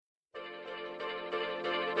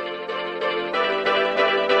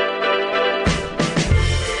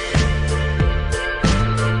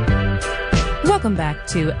Welcome back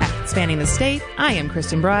to Expanding the State. I am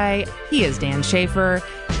Kristen Bry. He is Dan Schaefer.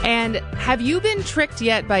 And have you been tricked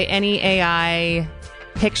yet by any AI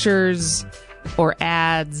pictures or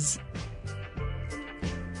ads?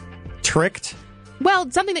 Tricked? Well,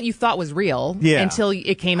 something that you thought was real until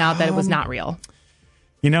it came out that it was not real.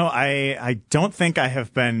 You know, I don't think I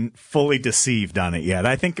have been fully deceived on it yet.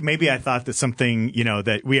 I think maybe I thought that something,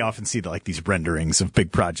 that we often see like these renderings of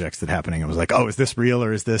big projects that happening. I was like, oh, is this real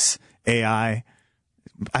or is this AI?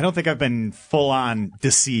 I don't think I've been full on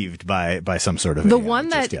deceived by some sort of The AI one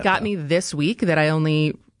that yet, got though. me this week that I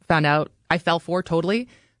only found out I fell for totally.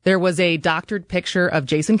 There was a doctored picture of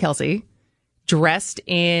Jason Kelce dressed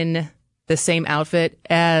in the same outfit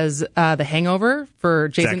as The Hangover for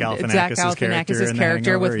Jason Zach Galifianakis'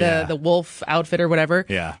 character with the wolf outfit or whatever.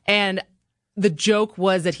 Yeah. And the joke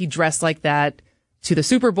was that he dressed like that to the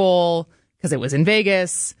Super Bowl because it was in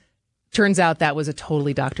Vegas. Turns out that was a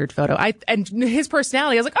totally doctored photo. And his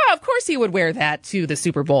personality, I was like, oh, of course he would wear that to the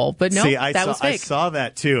Super Bowl. But no, that was fake. I saw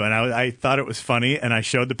that too, and I thought it was funny. And I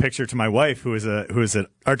showed the picture to my wife, who is an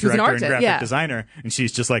art director and graphic designer, and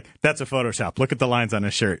she's just like, "That's a Photoshop. Look at the lines on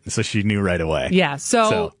his shirt." And so she knew right away. Yeah.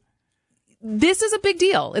 So this is a big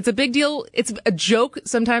deal. It's a big deal. It's a joke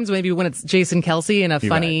sometimes, maybe when it's Jason Kelce in a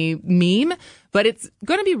funny meme, but it's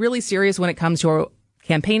going to be really serious when it comes to our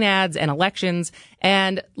campaign ads and elections.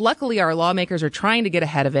 And luckily, our lawmakers are trying to get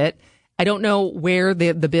ahead of it. I don't know where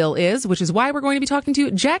the bill is, which is why we're going to be talking to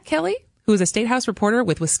Jack Kelly, who is a State House reporter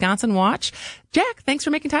with Wisconsin Watch. Jack, thanks for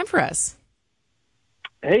making time for us.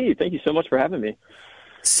 Hey, thank you so much for having me.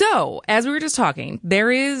 So, as we were just talking,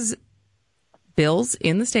 there is bills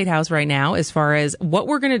in the State House right now as far as what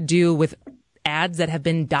we're going to do with ads that have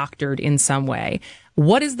been doctored in some way.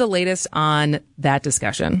 What is the latest on that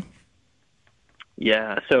discussion?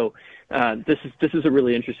 Yeah, so this is a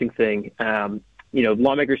really interesting thing.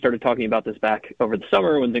 Lawmakers started talking about this back over the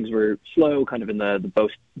summer when things were slow, kind of in the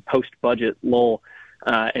post-budget lull,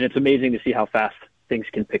 and it's amazing to see how fast things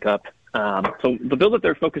can pick up. So the bill that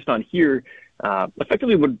they're focused on here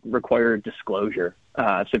effectively would require disclosure.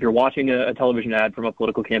 So if you're watching a television ad from a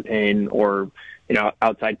political campaign or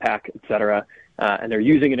outside PAC, et cetera, and they're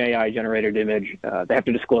using an AI-generated image, they have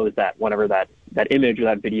to disclose that whenever that image or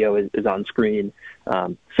that video is on screen.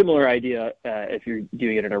 Similar idea if you're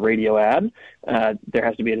doing it in a radio ad. There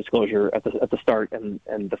has to be a disclosure at the start and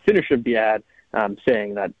the finish of the ad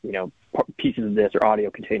saying that pieces of this or audio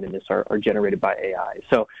contained in this are generated by AI.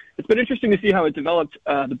 So it's been interesting to see how it developed.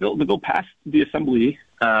 The bill passed the Assembly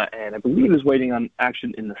and I believe is waiting on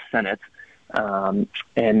action in the Senate.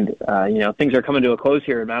 Things are coming to a close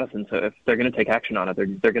here in Madison. So if they're going to take action on it,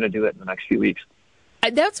 they're going to do it in the next few weeks.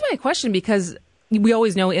 That's my question, because we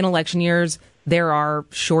always know in election years there are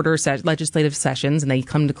shorter legislative sessions and they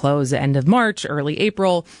come to close the end of March, early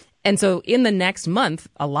April. And so in the next month,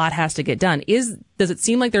 a lot has to get done. Does it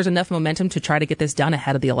seem like there's enough momentum to try to get this done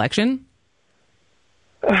ahead of the election?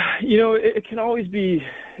 It can always be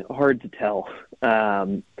hard to tell.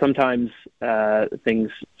 Sometimes things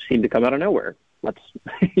seem to come out of nowhere.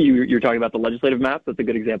 You're talking about the legislative map. That's a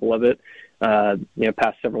good example of it.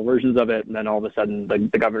 Passed several versions of it, and then all of a sudden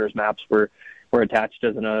the governor's maps were attached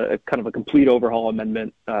as a kind of a complete overhaul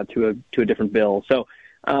amendment to a different bill. So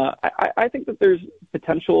I think that there's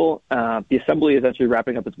potential. The Assembly is actually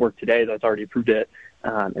wrapping up its work today. That's already approved it,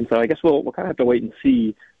 and so I guess we'll kind of have to wait and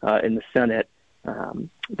see in the Senate.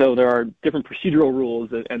 Though there are different procedural rules,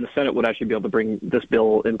 and the Senate would actually be able to bring this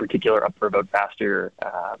bill in particular up for a vote faster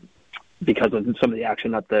because of some of the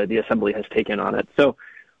action that the Assembly has taken on it. So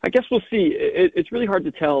I guess we'll see. It's really hard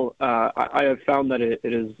to tell. I have found that it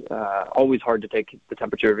is always hard to take the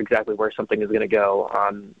temperature of exactly where something is going to go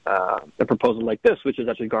on a proposal like this, which has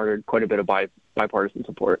actually garnered quite a bit of bipartisan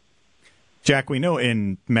support. Jack, we know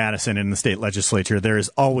in Madison, in the state legislature, there is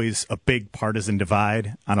always a big partisan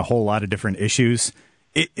divide on a whole lot of different issues.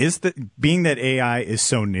 Being that AI is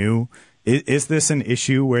so new, is this an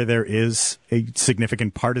issue where there is a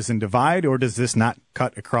significant partisan divide, or does this not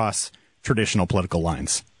cut across traditional political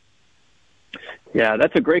lines? Yeah,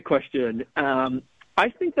 that's a great question. I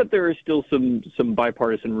think that there is still some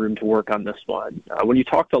bipartisan room to work on this one. When you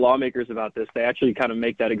talk to lawmakers about this, they actually kind of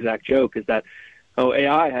make that exact joke, is that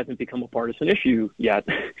AI hasn't become a partisan issue yet.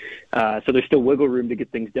 So there's still wiggle room to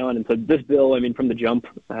get things done. And so this bill, from the jump,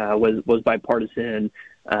 was bipartisan.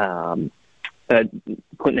 Clinton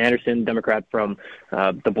Anderson, Democrat from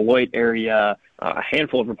the Beloit area, a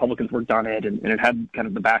handful of Republicans worked on it, and it had kind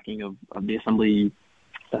of the backing of the Assembly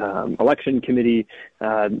election committee,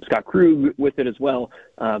 Scott Krug with it as well.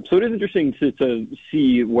 So it is interesting to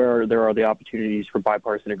see where there are the opportunities for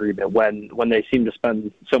bipartisan agreement when they seem to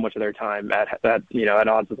spend so much of their time at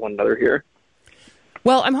odds with one another here.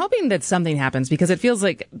 Well, I'm hoping that something happens because it feels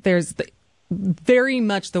like there's very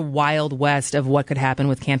much the wild west of what could happen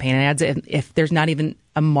with campaign ads if there's not even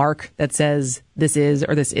a mark that says this is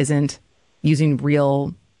or this isn't using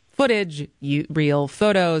real footage, real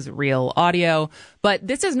photos, real audio. But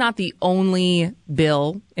this is not the only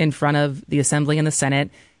bill in front of the Assembly and the Senate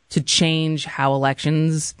to change how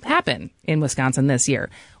elections happen in Wisconsin this year.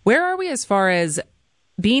 Where are we as far as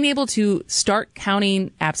being able to start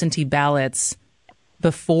counting absentee ballots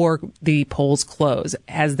before the polls close?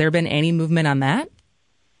 Has there been any movement on that?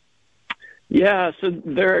 Yeah, so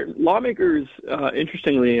there lawmakers,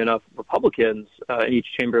 interestingly enough, Republicans in each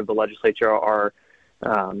chamber of the legislature are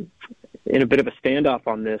in a bit of a standoff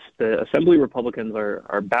on this. The Assembly Republicans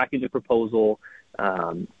are backing the proposal.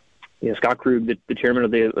 Scott Krug, the chairman of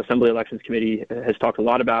the Assembly Elections Committee, has talked a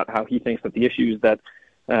lot about how he thinks that the issues that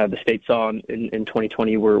the state saw in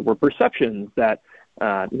 2020 were perceptions that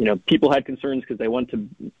people had concerns because they went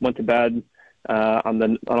to bed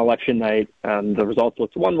on election night. The results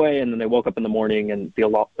looked one way, and then they woke up in the morning and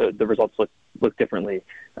the results looked differently.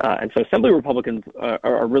 And so Assembly Republicans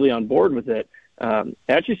are really on board with it. It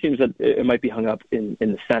actually seems that it might be hung up in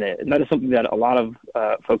the Senate, and that is something that a lot of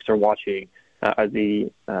folks are watching. As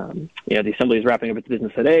the Assembly is wrapping up its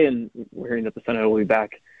business today, and we're hearing that the Senate will be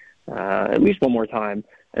back at least one more time.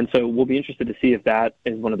 And so we'll be interested to see if that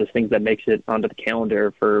is one of those things that makes it onto the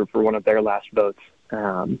calendar for one of their last votes.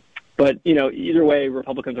 But either way,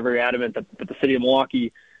 Republicans are very adamant that the city of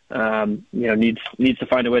Milwaukee, needs to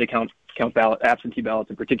find a way to count absentee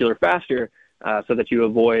ballots in particular faster, so that you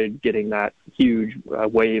avoid getting that huge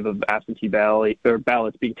wave of absentee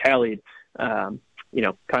ballots being tallied.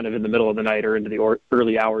 Kind of in the middle of the night or into the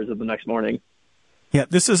early hours of the next morning. Yeah,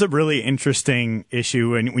 this is a really interesting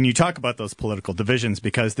issue. And when you talk about those political divisions,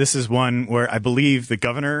 because this is one where I believe the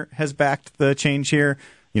governor has backed the change here.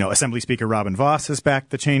 Assembly Speaker Robin Vos has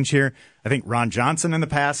backed the change here. I think Ron Johnson in the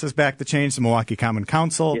past has backed the change, the Milwaukee Common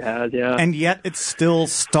Council. Yeah. And yet it's still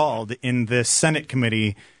stalled in this Senate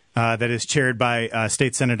committee that is chaired by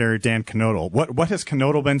State Senator Dan Knodl. What has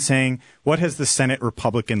Knodl been saying? What has the Senate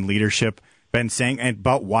Republican leadership been saying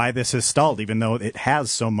about why this has stalled, even though it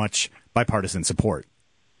has so much bipartisan support?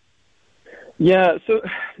 Yeah, so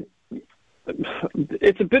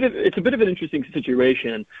it's a bit of an interesting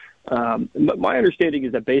situation. My understanding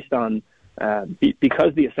is that based on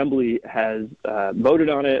because the Assembly has voted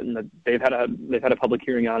on it and that they've had a public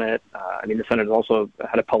hearing on it. The Senate has also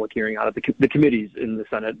had a public hearing on it. The committees in the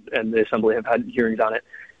Senate and the Assembly have had hearings on it.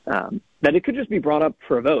 That it could just be brought up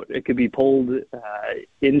for a vote. It could be pulled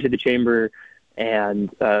into the chamber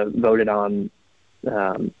and voted on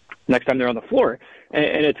next time they're on the floor.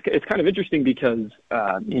 And it's kind of interesting because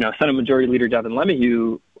Senate Majority Leader Devin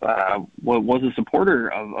LeMahieu was a supporter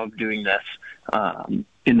of doing this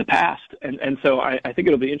in the past, and so I think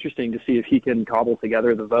it'll be interesting to see if he can cobble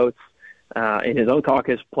together the votes in his own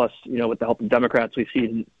caucus. Plus, with the help of Democrats, we've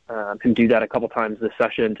seen him do that a couple times this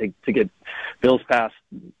session to get bills passed.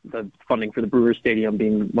 The funding for the Brewers Stadium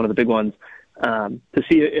being one of the big ones. To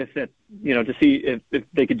see if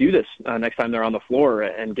they could do this next time they're on the floor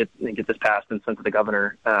and get this passed and sent to the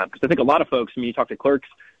governor. Because I think a lot of folks, when you talk to clerks,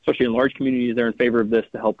 especially in large communities, they're in favor of this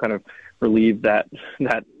to help kind of relieve that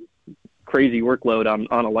crazy workload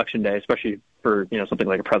on election day, especially for something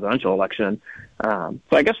like a presidential election. So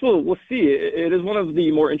I guess we'll see. It is one of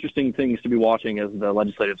the more interesting things to be watching as the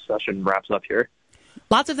legislative session wraps up here.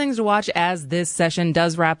 Lots of things to watch as this session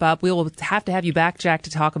does wrap up. We will have to have you back, Jack, to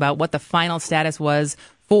talk about what the final status was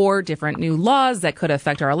for different new laws that could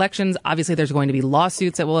affect our elections. Obviously, there's going to be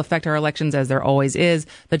lawsuits that will affect our elections, as there always is.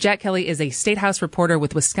 But Jack Kelly is a State House reporter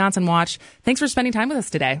with Wisconsin Watch. Thanks for spending time with us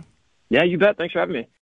today. Yeah, you bet. Thanks for having me.